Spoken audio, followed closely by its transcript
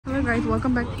Hello guys,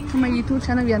 welcome back to my YouTube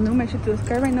channel. If you're new, make sure to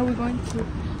subscribe. Right now we're going to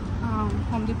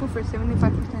Home Depot for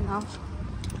 75% off,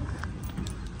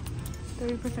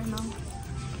 30% off.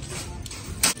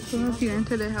 As soon as you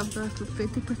enter, they have the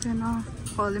 50% off.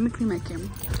 Oh, let me clean my camera.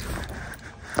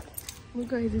 Look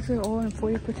guys, these are all in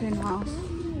 40% off.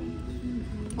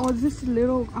 Oh, this is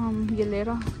little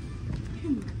hielera.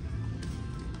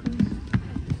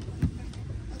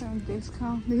 Some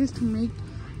discount. This is to make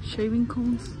shaving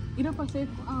cones. Mira para hacer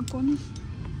cones.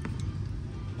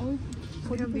 Hoy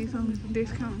we have these on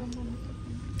discount.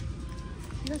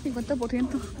 Mira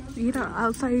 50%. Mira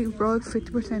outside rug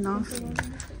 50% off.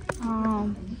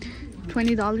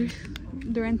 $20.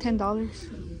 They're in $10.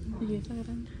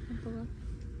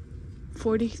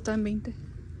 40 están 20.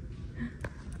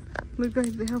 Look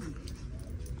guys, they have.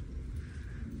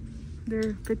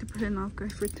 They're 50% off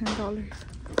guys for $10.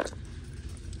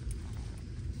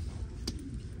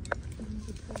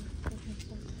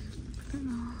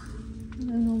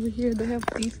 And over here they have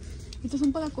these. Estos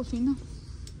son para la cocina.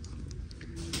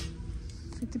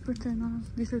 50% off.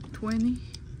 These are 20.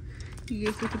 You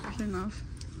get 50% off.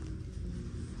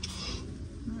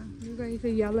 You guys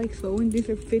say y'all like sewing. These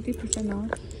are 50%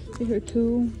 off. These are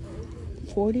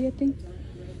 $2.40 I think.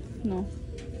 No,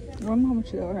 I don't know how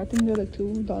much they are. I think they're like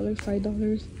 $2,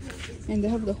 $5, and they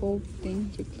have the whole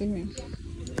thing for clearance.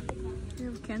 They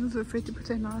have candles for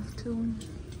 50% off too.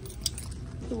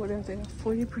 So what else? They have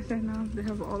 40% off. They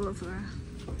have all of that.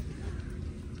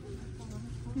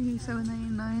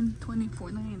 $87.99,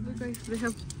 $24.99. Guys, they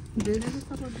have this.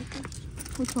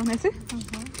 Which one is it?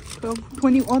 12,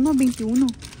 20. Oh no, 21.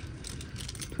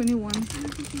 21.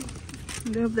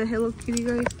 They have the Hello Kitty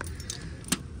guys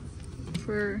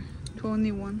for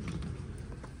 21.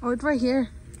 Oh, it's right here.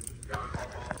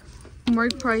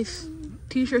 Mark price.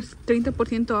 T-shirts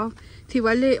 30% off. Si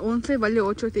vale 11, vale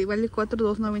 8. Si vale 4,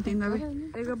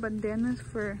 $2.99. They got bandanas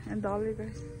for $1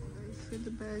 guys. For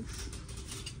the bags.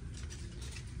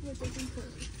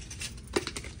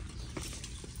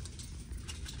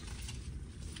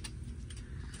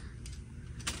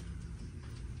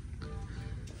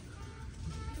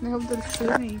 They have the shoes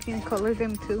and you can color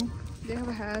them too. They have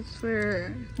hats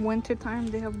for winter time.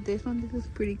 They have this one. This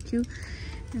is pretty cute.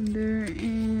 And they're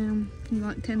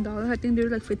not $10. I think they're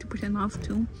like 50% off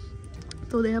too.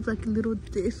 So they have like a little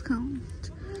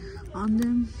discount on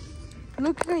them.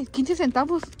 Look guys, 15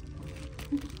 centavos.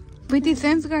 50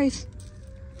 cents guys.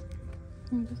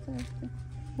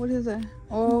 What is that?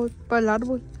 Oh, para el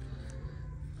árbol.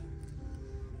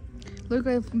 Look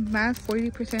guys, mass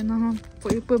 40% off.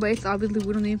 40%, but it's obviously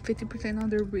we don't need 50% off.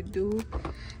 They're reduced.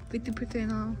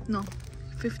 50% off. No,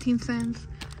 15 cents,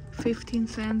 15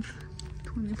 cents,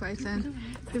 25 cents,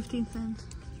 15 cents,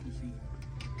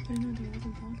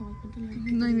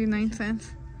 99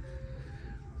 cents.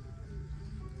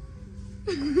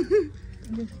 You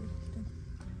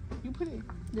put it.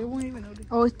 They won't even notice.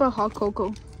 Oh, it's about hot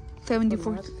cocoa.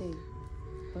 74.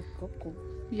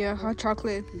 Yeah, hot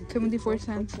chocolate. 74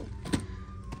 cents.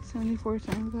 74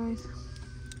 cents, guys.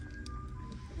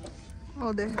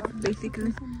 Oh, they have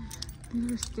basically.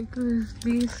 These are stickers.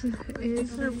 These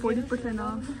is 40%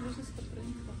 off.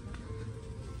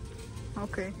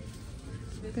 Okay.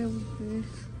 There was this.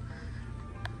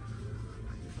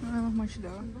 I don't know how much they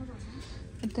are.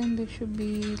 I think they should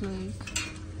be like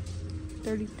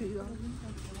 $33.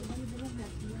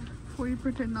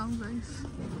 40% off, guys.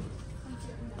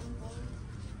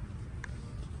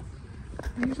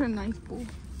 These are nice bowls.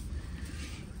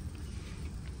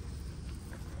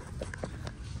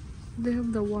 They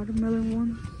have the watermelon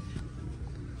one.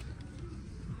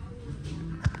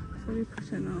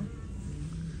 40% off.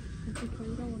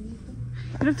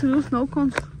 You have to do snow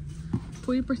cones.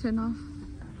 40% off.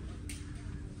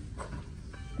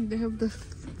 They have the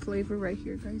flavor right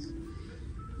here, guys.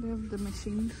 They have the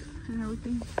machines and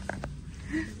everything.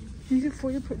 These are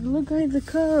 40%. Look, guys, the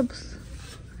cups.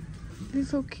 This is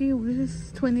so cute. This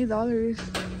is $20.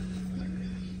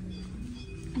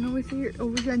 And over here,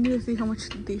 I need to see how much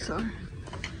these are.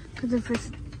 Because if it's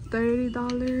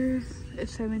 $30,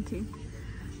 it's $17.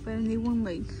 But I need one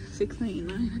like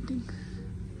 $6.99, I think.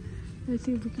 Let's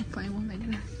see if we can find one like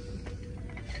that.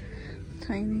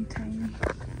 Tiny, tiny.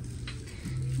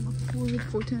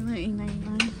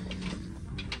 $14.99.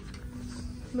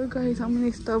 Look guys, how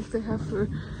many stuff they have for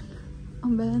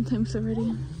on Valentine's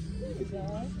already.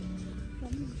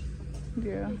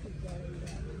 Yeah.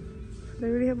 They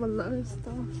already have a lot of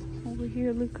stuff over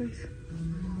here. Look guys.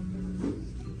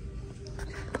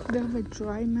 They have a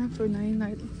dry mat for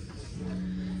 $99.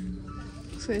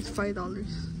 So it's $5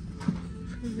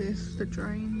 for this, the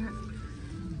drying mat.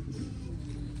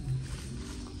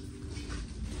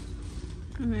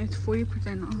 And it's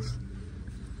 40% off.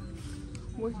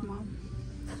 Where's mom?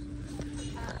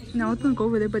 Now I was gonna go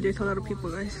over there, but there's a lot of people,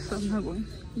 guys, so I'm not going.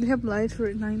 They have lights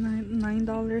for $9,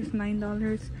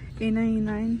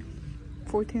 $8.99,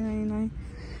 $14.99.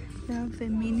 They have the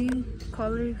mini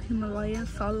color Himalayan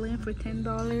salt lamp for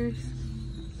 $10.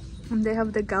 And they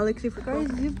have the Galaxy for guys.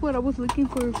 This is what I was looking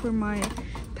for my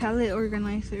palette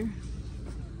organizer.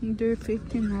 They're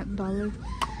 $15.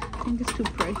 I think it's too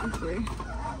pricey for it,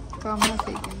 so I'm not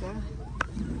taking that.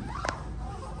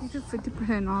 These are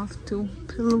 50% off too.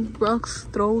 Pillow rocks,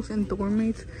 throws, and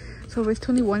doormates. So if it's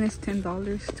 21, it's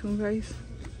 $10 too, guys.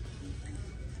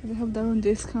 They have that on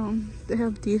discount. They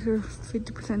have these for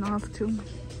 50% off too.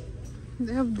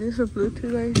 They have this for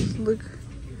Bluetooth, guys. Look,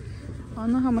 I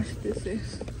don't know how much this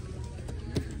is.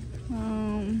 I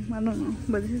don't know,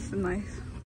 but this is nice.